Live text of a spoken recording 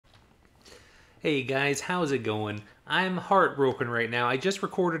Hey guys, how's it going? I'm heartbroken right now. I just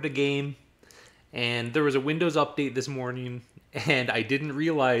recorded a game and there was a Windows update this morning and I didn't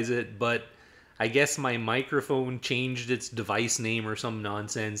realize it, but I guess my microphone changed its device name or some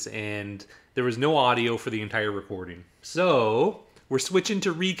nonsense and there was no audio for the entire recording. So, we're switching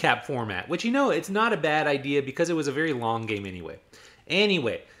to recap format, which it's not a bad idea because it was a very long game anyway.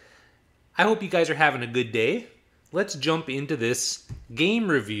 Anyway, I hope you guys are having a good day. Let's jump into this game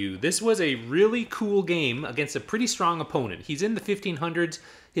review. This was a really cool game against a pretty strong opponent. He's in the 1500s.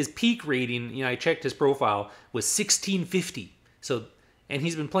 His peak rating, I checked his profile, was 1650. And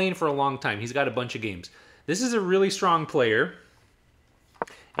he's been playing for a long time. He's got a bunch of games. This is a really strong player.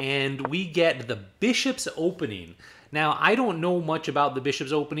 And we get the Bishop's Opening. Now, I don't know much about the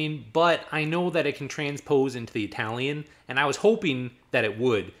Bishop's Opening, but I know that it can transpose into the Italian, and I was hoping that it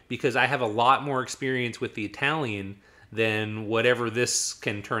would, because I have a lot more experience with the Italian than whatever this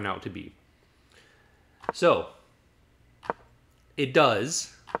can turn out to be. So, it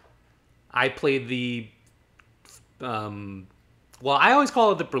does. I played the... well, I always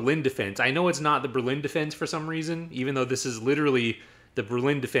call it the Berlin defense. I know it's not the Berlin defense for some reason, even though this is literally the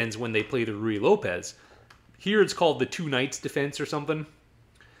Berlin defense when they play the Ruy Lopez. Here it's called the Two Knights defense or something.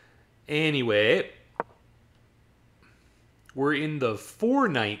 Anyway, we're in the Four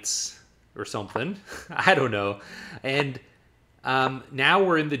Knights or something. I don't know. And now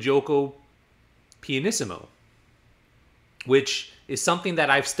we're in the Giuocco Pianissimo, which is something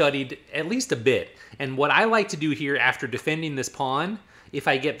that I've studied at least a bit. And what I like to do here after defending this pawn, if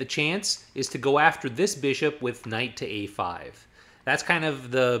I get the chance, is to go after this bishop with knight to a5. That's kind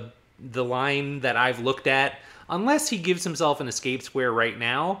of the line that I've looked at. Unless he gives himself an escape square right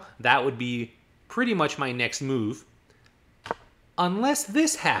now, that would be pretty much my next move. Unless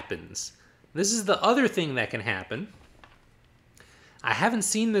this happens. This is the other thing that can happen. I haven't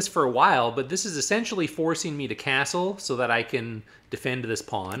seen this for a while, but this is essentially forcing me to castle so that I can defend this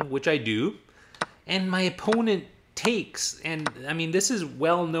pawn, which I do. And my opponent takes. And, I mean, this is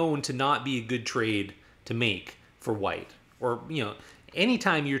well known to not be a good trade to make for white. Or,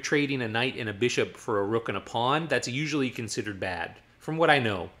 anytime you're trading a knight and a bishop for a rook and a pawn, that's usually considered bad, from what I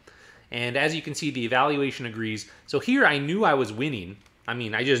know. And as you can see, the evaluation agrees. So here I knew I was winning. I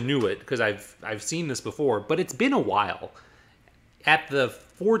mean, I just knew it because I've seen this before, but it's been a while. At the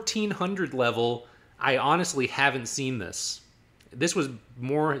 1400 level, I honestly haven't seen this. This was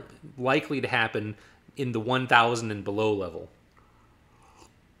more likely to happen in the 1000 and below level.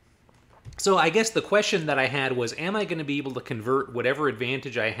 So I guess the question that I had was, am I going to be able to convert whatever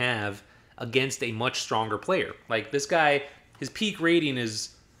advantage I have against a much stronger player? Like this guy, his peak rating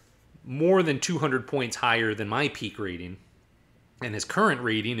is more than 200 points higher than my peak rating. And his current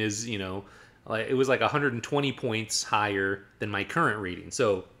rating is, it was like 120 points higher than my current rating.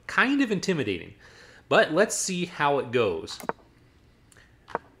 So kind of intimidating. But let's see how it goes.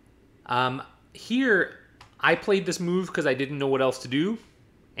 Here, I played this move because I didn't know what else to do.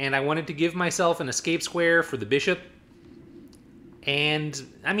 And I wanted to give myself an escape square for the bishop. And,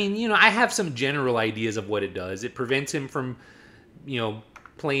 I mean, I have some general ideas of what it does. It prevents him from,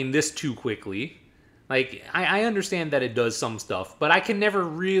 playing this too quickly. Like, I understand that it does some stuff, but I can never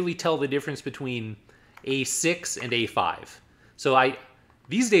really tell the difference between a6 and a5. So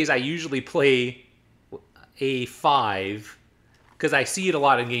these days I usually play a5 because I see it a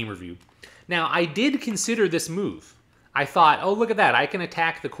lot in game review. Now, I did consider this move. I thought, oh, look at that. I can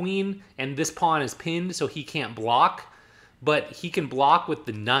attack the queen, and this pawn is pinned, so he can't block. But he can block with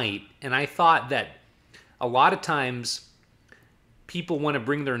the knight, and I thought that a lot of times people want to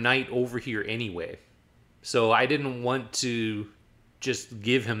bring their knight over here anyway. So I didn't want to just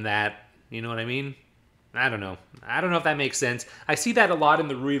give him that, you know what I mean? I don't know. I don't know if that makes sense. I see that a lot in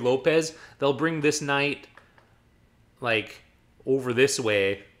the Ruy Lopez. They'll bring this knight, like, over this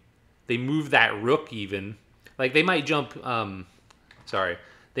way. They move that rook even. Like, they might jump,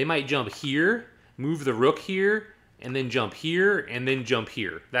 they might jump here, move the rook here, and then jump here, and then jump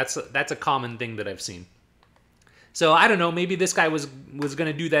here. That's a common thing that I've seen. So, I don't know, maybe this guy was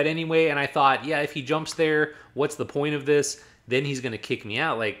going to do that anyway, and I thought, yeah, if he jumps there, what's the point of this? Then he's going to kick me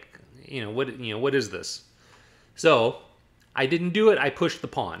out, like, what is this? So, I didn't do it, I pushed the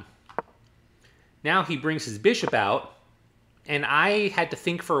pawn. Now he brings his bishop out, and I had to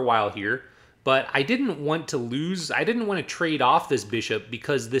think for a while here. But I didn't want to lose. I didn't want to trade off this bishop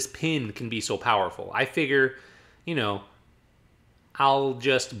because this pin can be so powerful. I figure, I'll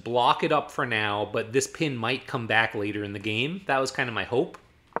just block it up for now, but this pin might come back later in the game. That was kind of my hope.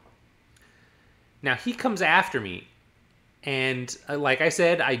 Now he comes after me. And like I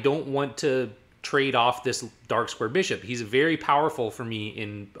said, I don't want to trade off this dark square bishop. He's very powerful for me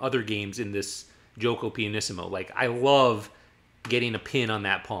in other games in this Giuocco Pianissimo. Like, I love getting a pin on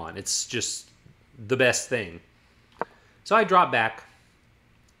that pawn. It's just the best thing. So I drop back,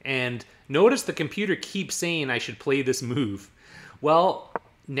 and notice the computer keeps saying I should play this move. Well,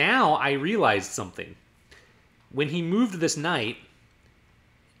 now I realized something. When he moved this knight,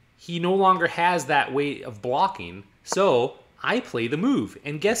 he no longer has that way of blocking, so I play the move.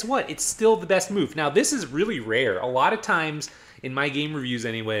 And guess what? It's still the best move. Now, this is really rare. A lot of times, in my game reviews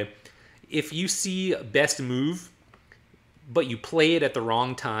anyway, if you see best move, but you play it at the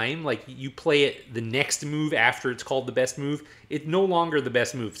wrong time, like you play it the next move after it's called the best move, it's no longer the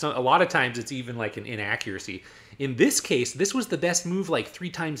best move. So a lot of times it's even like an inaccuracy. In this case, this was the best move like 3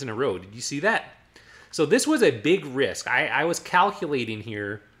 times in a row. Did you see that? So this was a big risk. I was calculating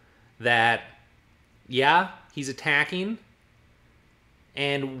here that, yeah, he's attacking.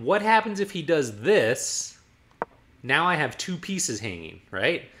 And what happens if he does this? Now I have 2 pieces hanging,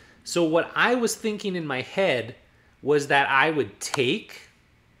 right? So what I was thinking in my head was that I would take,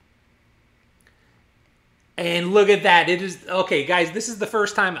 and look at that. It is, okay, guys, this is the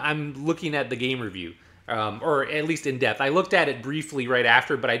first time I'm looking at the game review, or at least in depth. I looked at it briefly right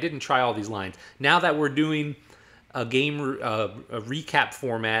after, but I didn't try all these lines. Now that we're doing a game a recap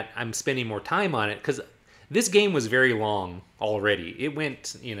format, I'm spending more time on it, because this game was very long already. It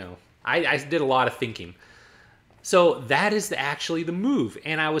went, you know, I did a lot of thinking. So that is actually the move,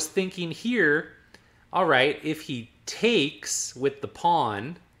 and I was thinking here, all right, if he takes with the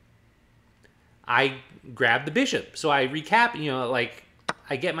pawn, I grab the bishop. So I recap, you know, like,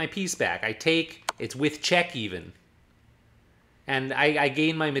 I get my piece back. I take, it's with check even. And I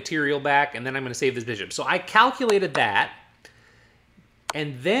gain my material back, and then I'm going to save this bishop. So I calculated that,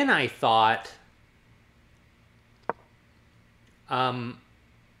 and then I thought,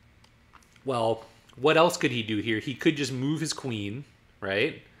 well, what else could he do here? He could just move his queen,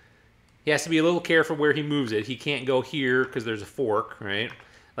 right? He has to be a little careful where he moves it. He can't go here because there's a fork, right?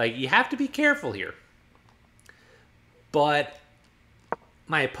 Like, you have to be careful here. But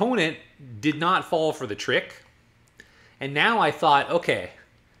my opponent did not fall for the trick. And now I thought, okay,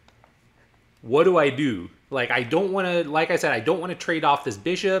 what do I do? Like, I don't want to, like I said, I don't want to trade off this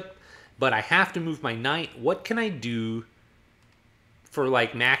bishop, but I have to move my knight. What can I do for,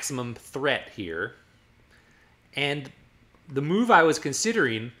 like, maximum threat here? And the move I was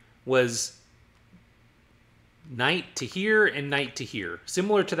considering was knight to here and knight to here,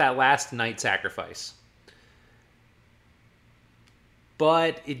 similar to that last knight sacrifice.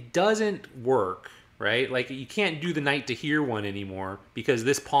 But it doesn't work, right? Like, you can't do the knight to here one anymore because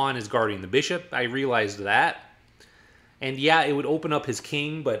this pawn is guarding the bishop. I realized that. And yeah, it would open up his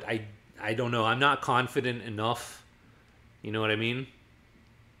king, but I don't know. I'm not confident enough. You know what I mean?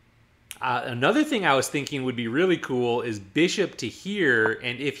 Another thing I was thinking would be really cool is bishop to here,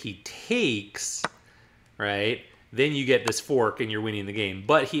 and if he takes, right, then you get this fork and you're winning the game.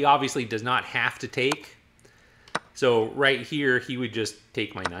 But he obviously does not have to take. So right here, he would just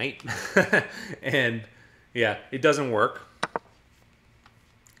take my knight. And yeah, it doesn't work.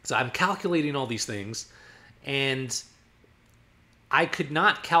 So I'm calculating all these things, and I could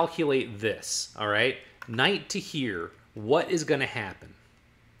not calculate this, all right? Knight to here, what is going to happen?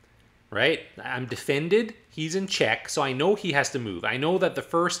 Right? I'm defended. He's in check, so I know he has to move. I know that the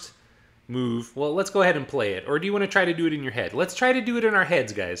first move, well, let's go ahead and play it. Or do you want to try to do it in your head? Let's try to do it in our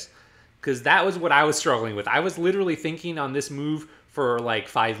heads, guys. Because that was what I was struggling with. I was literally thinking on this move for like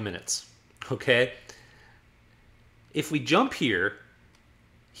 5 minutes. Okay? If we jump here,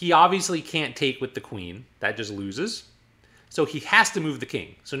 he obviously can't take with the queen. That just loses. So he has to move the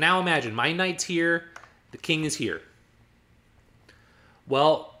king. So now imagine, my knight's here, the king is here.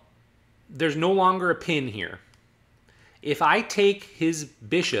 Well, there's no longer a pin here. If I take his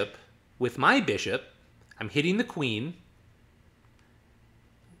bishop with my bishop, I'm hitting the queen.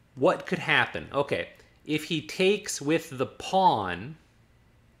 What could happen? Okay, if he takes with the pawn,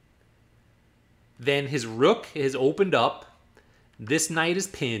 then his rook is opened up, this knight is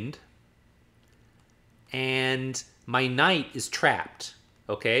pinned, and my knight is trapped.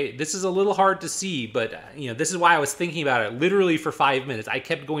 Okay, this is a little hard to see, but you know, this is why I was thinking about it literally for 5 minutes. I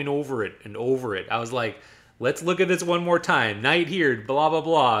kept going over it and over it. I was like, let's look at this one more time. Knight here, blah, blah,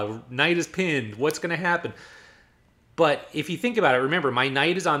 blah. Knight is pinned. What's going to happen? But if you think about it, remember, my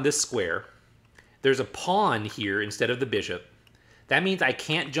knight is on this square. There's a pawn here instead of the bishop. That means I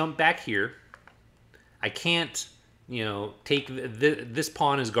can't jump back here. I can't, you know, take this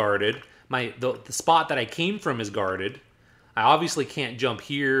pawn is guarded. The spot that I came from is guarded. I obviously can't jump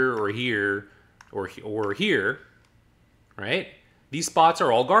here or here or here, right? these spots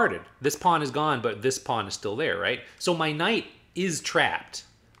are all guarded. This pawn is gone, but this pawn is still there, right? So my knight is trapped.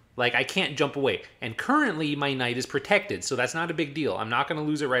 Like, I can't jump away. And currently, my knight is protected, so that's not a big deal. I'm not going to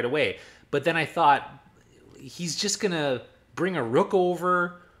lose it right away. But then I thought, he's just going to bring a rook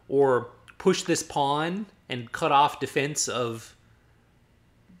over or push this pawn and cut off defense of...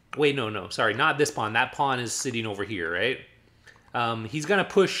 Wait, no, sorry, not this pawn. That pawn is sitting over here, right? He's going to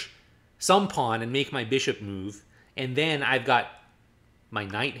push some pawn and make my bishop move. And then I've got my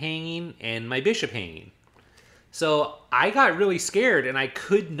knight hanging and my bishop hanging. So I got really scared and I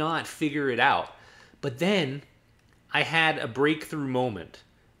could not figure it out. But then I had a breakthrough moment,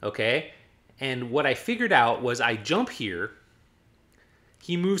 okay? And what I figured out was I jump here,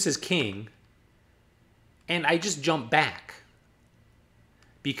 he moves his king, and I just jump back.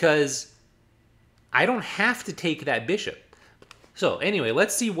 Because I don't have to take that bishop. So anyway,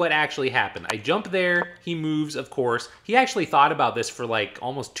 let's see what actually happened. I jump there, he moves, of course. He actually thought about this for like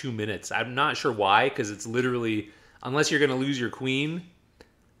almost 2 minutes. I'm not sure why, because it's literally, unless you're going to lose your queen.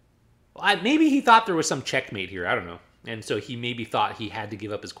 Maybe he thought there was some checkmate here, I don't know. And so he maybe thought he had to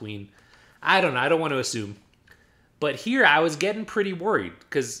give up his queen. I don't know, I don't want to assume. But here I was getting pretty worried,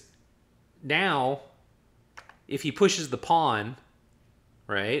 because now, if he pushes the pawn,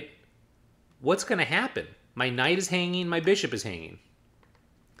 right, what's going to happen? My knight is hanging, my bishop is hanging.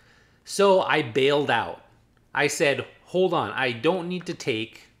 So I bailed out. I said, hold on, I don't need to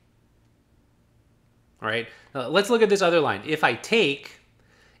take. All right, let's look at this other line. If I take,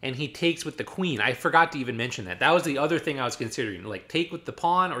 and he takes with the queen, I forgot to even mention that. That was the other thing I was considering, like take with the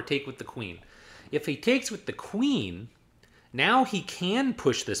pawn or take with the queen. If he takes with the queen, now he can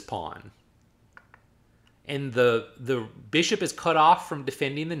push this pawn. And the bishop is cut off from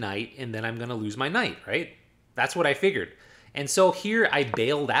defending the knight, and then I'm going to lose my knight, right? That's what I figured. And so here I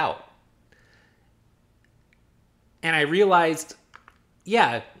bailed out. And I realized,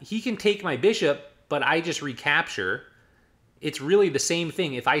 yeah, he can take my bishop, but I just recapture. It's really the same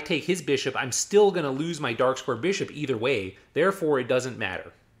thing. If I take his bishop, I'm still going to lose my dark square bishop either way. Therefore, it doesn't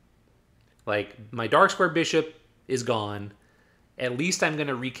matter. Like, my dark square bishop is gone. At least I'm going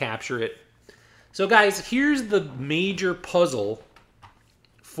to recapture it. So guys, here's the major puzzle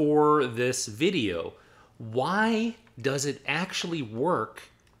for this video. Why does it actually work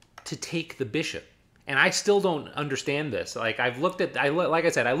to take the bishop? And I still don't understand this. Like I've looked at, like I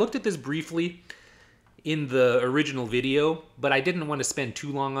said, I looked at this briefly in the original video, but I didn't want to spend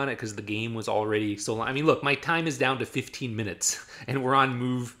too long on it because the game was already so long. I mean, look, my time is down to 15 minutes and we're on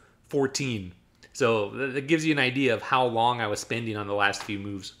move 14. So that gives you an idea of how long I was spending on the last few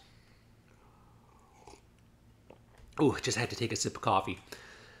moves. Oh, just had to take a sip of coffee.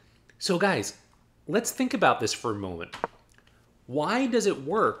 So guys, let's think about this for a moment. Why does it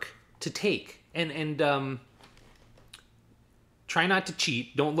work to take? And try not to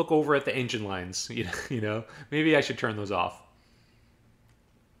cheat. Don't look over at the engine lines. You know, maybe I should turn those off.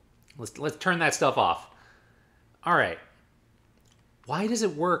 Let's turn that stuff off. All right. Why does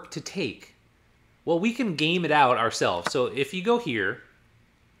it work to take? Well, we can game it out ourselves. So if you go here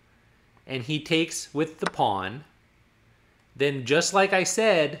and he takes with the pawn, then just like I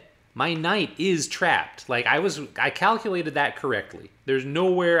said, my knight is trapped. Like I calculated that correctly. There's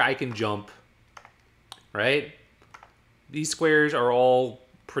nowhere I can jump, right? These squares are all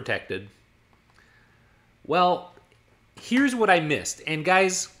protected. Well, here's what I missed. And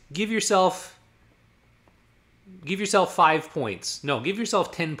guys, give yourself 5 points. No, give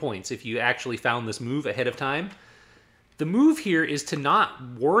yourself 10 points if you actually found this move ahead of time. The move here is to not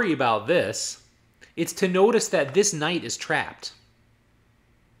worry about this. It's to notice that this knight is trapped.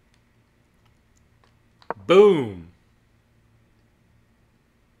 Boom.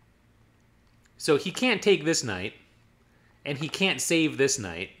 So he can't take this knight, and he can't save this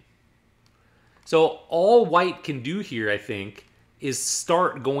knight. So all white can do here, I think, is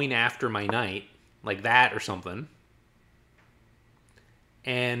start going after my knight, like that or something.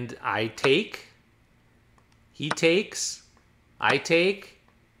 And I take, he takes, I take,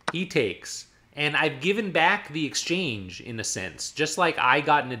 he takes. And I've given back the exchange in a sense, just like I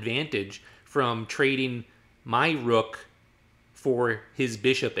got an advantage from trading my rook for his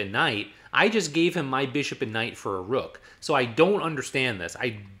bishop and knight. I just gave him my bishop and knight for a rook. So I don't understand this.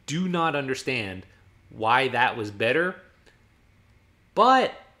 I do not understand why that was better.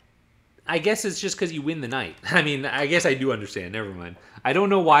 But I guess it's just because you win the knight. I mean, I guess I do understand. Never mind. I don't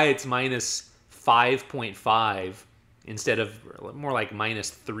know why it's minus 5.5 instead of more like minus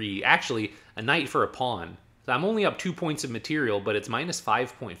 3. Actually, a knight for a pawn. So I'm only up 2 points of material, but it's minus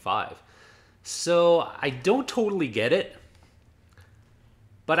 5.5. So I don't totally get it,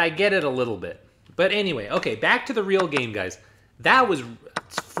 but I get it a little bit. But anyway, okay, back to the real game, guys. that was,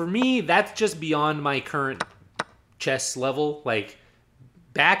 for me, that's just beyond my current chess level. Like,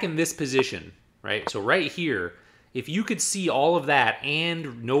 back in this position, right? So right here, if you could see all of that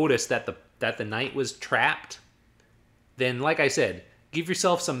and notice that the knight was trapped, then, like I said, give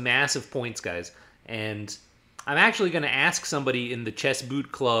yourself some massive points, guys. And I'm actually going to ask somebody in the Chess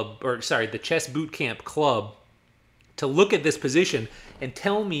Boot Club, or sorry, the Chess Boot Camp Club, to look at this position and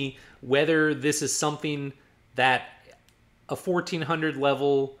tell me whether this is something that a 1400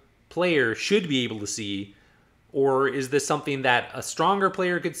 level player should be able to see, or is this something that a stronger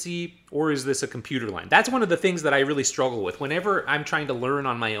player could see, or is this a computer line? That's one of the things that I really struggle with. Whenever I'm trying to learn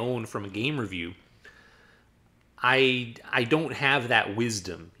on my own from a game review, I don't have that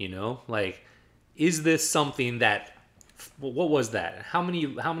wisdom, you know? Like, is this something that, what was that? How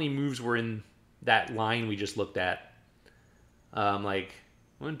many moves were in that line we just looked at? Like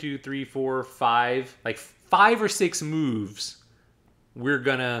 1, 2, 3, 4, 5, like 5 or 6 moves we're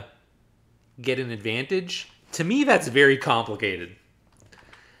gonna get an advantage. To me, that's very complicated.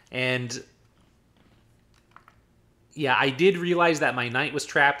 And yeah, I did realize that my knight was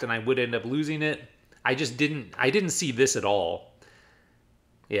trapped and I would end up losing it. I didn't see this at all.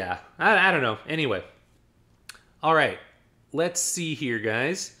 Yeah, I don't know. Anyway. All right. Let's see here,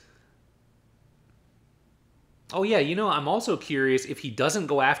 guys. Oh yeah, you know, I'm also curious if he doesn't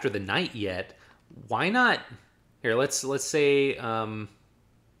go after the knight yet, why not? Here, let's say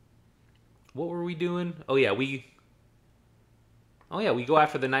what were we doing? Oh yeah, we go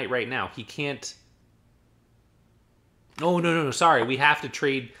after the knight right now. He can't. Oh no, sorry. We have to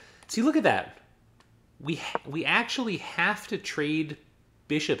trade. See, look at that. We actually have to trade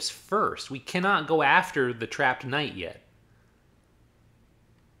bishops first. We cannot go after the trapped knight yet.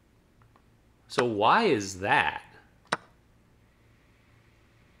 So why is that?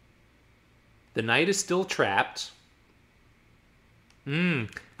 The knight is still trapped.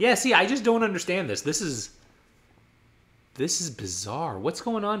 Yeah, see, I just don't understand this. This is bizarre. What's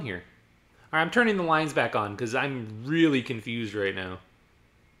going on here? All right, I'm turning the lines back on because I'm really confused right now.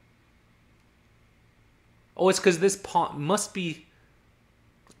 Oh, it's because this pawn must be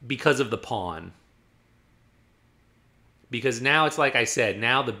because of the pawn. Because now it's like I said,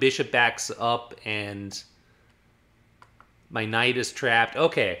 now the bishop backs up and my knight is trapped.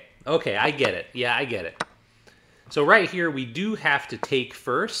 Okay, I get it. Yeah, I get it. So right here, we do have to take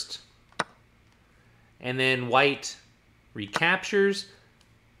first. And then white recaptures.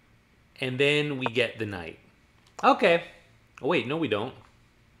 And then we get the knight. Okay. Oh, wait, no we don't.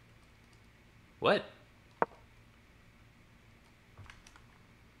 What?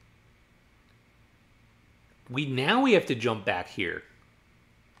 Now we have to jump back here.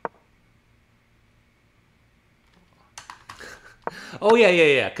 Oh,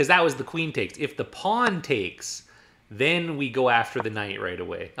 yeah, because that was the queen takes. If the pawn takes, then we go after the knight right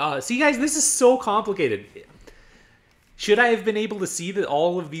away. See, guys, this is so complicated. Should I have been able to see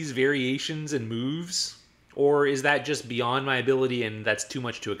all of these variations and moves? Or is that just beyond my ability and that's too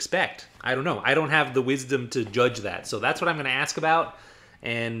much to expect? I don't know. I don't have the wisdom to judge that. So that's what I'm going to ask about.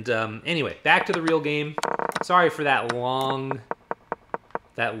 And anyway, back to the real game. Sorry for that long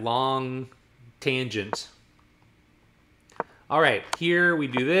tangent. All right, here we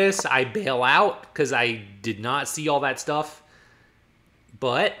do this. I bail out because I did not see all that stuff.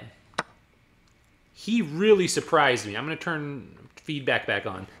 But he really surprised me. I'm going to turn feedback back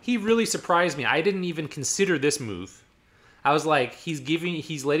on. He really surprised me. I didn't even consider this move. I was like,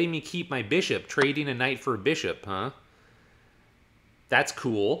 he's letting me keep my bishop, trading a knight for a bishop, huh? That's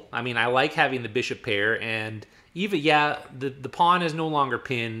cool. I mean, I like having the bishop pair, and even, yeah, the pawn is no longer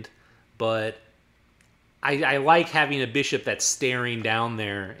pinned, but I like having a bishop that's staring down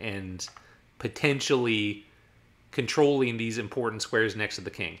there and potentially controlling these important squares next to the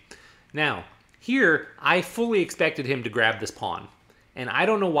king. Now, here, I fully expected him to grab this pawn, and I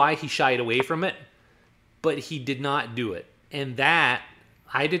don't know why he shied away from it, but he did not do it. And that,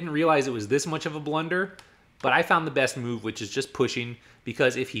 I didn't realize it was this much of a blunder, but I found the best move, which is just pushing,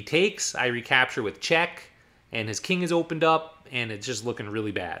 because if he takes, I recapture with check, and his king is opened up, and it's just looking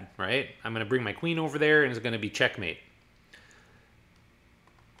really bad, right? I'm going to bring my queen over there, and it's going to be checkmate.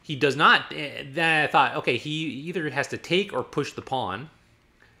 He does not. Then I thought, okay, he either has to take or push the pawn.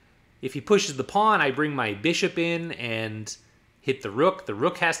 If he pushes the pawn, I bring my bishop in and hit the rook. The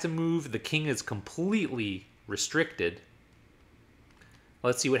rook has to move. The king is completely restricted.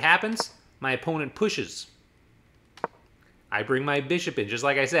 Let's see what happens. My opponent pushes. I bring my bishop in, just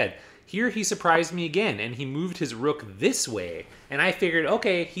like I said. Here he surprised me again, and he moved his rook this way. And I figured,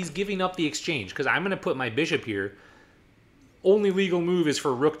 okay, he's giving up the exchange, because I'm going to put my bishop here. Only legal move is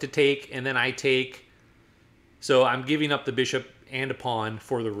for rook to take, and then I take. So I'm giving up the bishop and a pawn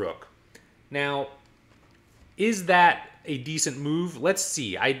for the rook. Now, is that a decent move? Let's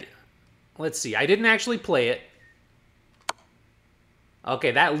see. Let's see. I didn't actually play it.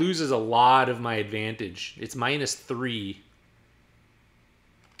 Okay, that loses a lot of my advantage. It's -3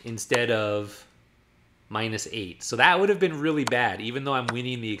 instead of -8. So that would have been really bad, even though I'm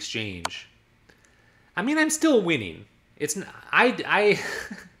winning the exchange. I mean, I'm still winning. It's I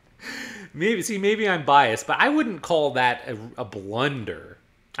maybe I'm biased, but I wouldn't call that a blunder.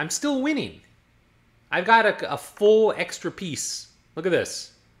 I'm still winning. I've got a full extra piece. Look at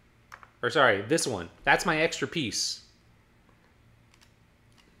this. Or sorry, this one. That's my extra piece.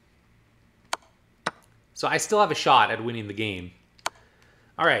 So I still have a shot at winning the game.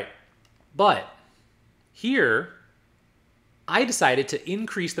 All right. But here, I decided to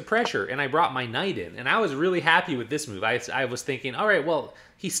increase the pressure, and I brought my knight in. And I was really happy with this move. I was thinking, all right, well,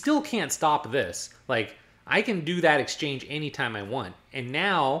 he still can't stop this. Like, I can do that exchange anytime I want. And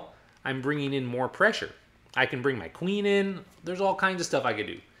now I'm bringing in more pressure. I can bring my queen in. There's all kinds of stuff I could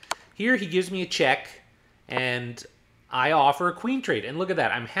do. Here, he gives me a check, and I offer a queen trade. And look at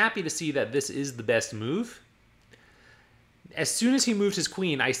that. I'm happy to see that this is the best move. As soon as he moved his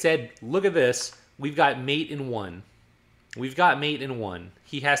queen, I said, look at this. We've got mate in 1. We've got mate in 1.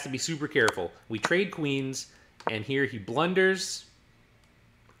 He has to be super careful. We trade queens, and here he blunders.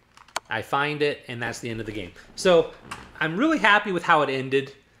 I find it, and that's the end of the game. So I'm really happy with how it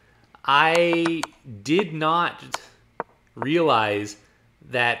ended. I did not realize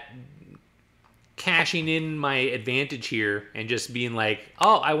that cashing in my advantage here and just being like,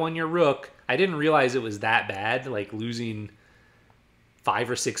 oh, I won your rook. I didn't realize it was that bad, like losing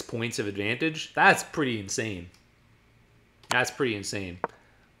 5 or 6 points of advantage. That's pretty insane. That's pretty insane.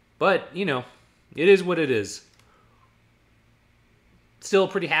 But, you know, it is what it is. Still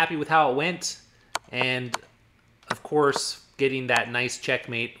pretty happy with how it went. And, of course, getting that nice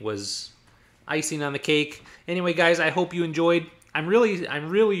checkmate was icing on the cake. Anyway, guys, I hope you enjoyed. I'm really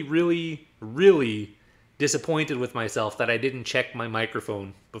disappointed with myself that I didn't check my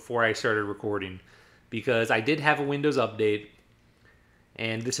microphone before I started recording, because I did have a Windows update,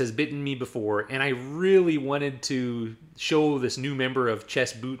 and this has bitten me before, and I really wanted to show this new member of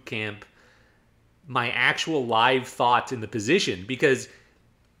Chess Boot Camp my actual live thoughts in the position, because,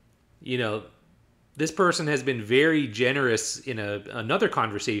 you know, this person has been very generous in another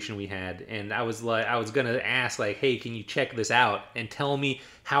conversation we had, and I was gonna ask, like, hey, can you check this out and tell me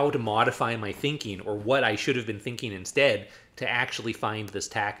how to modify my thinking, or what I should have been thinking instead to actually find this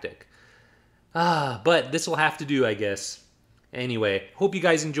tactic. But this will have to do, I guess. Anyway, hope you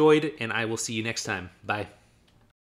guys enjoyed, and I will see you next time. Bye.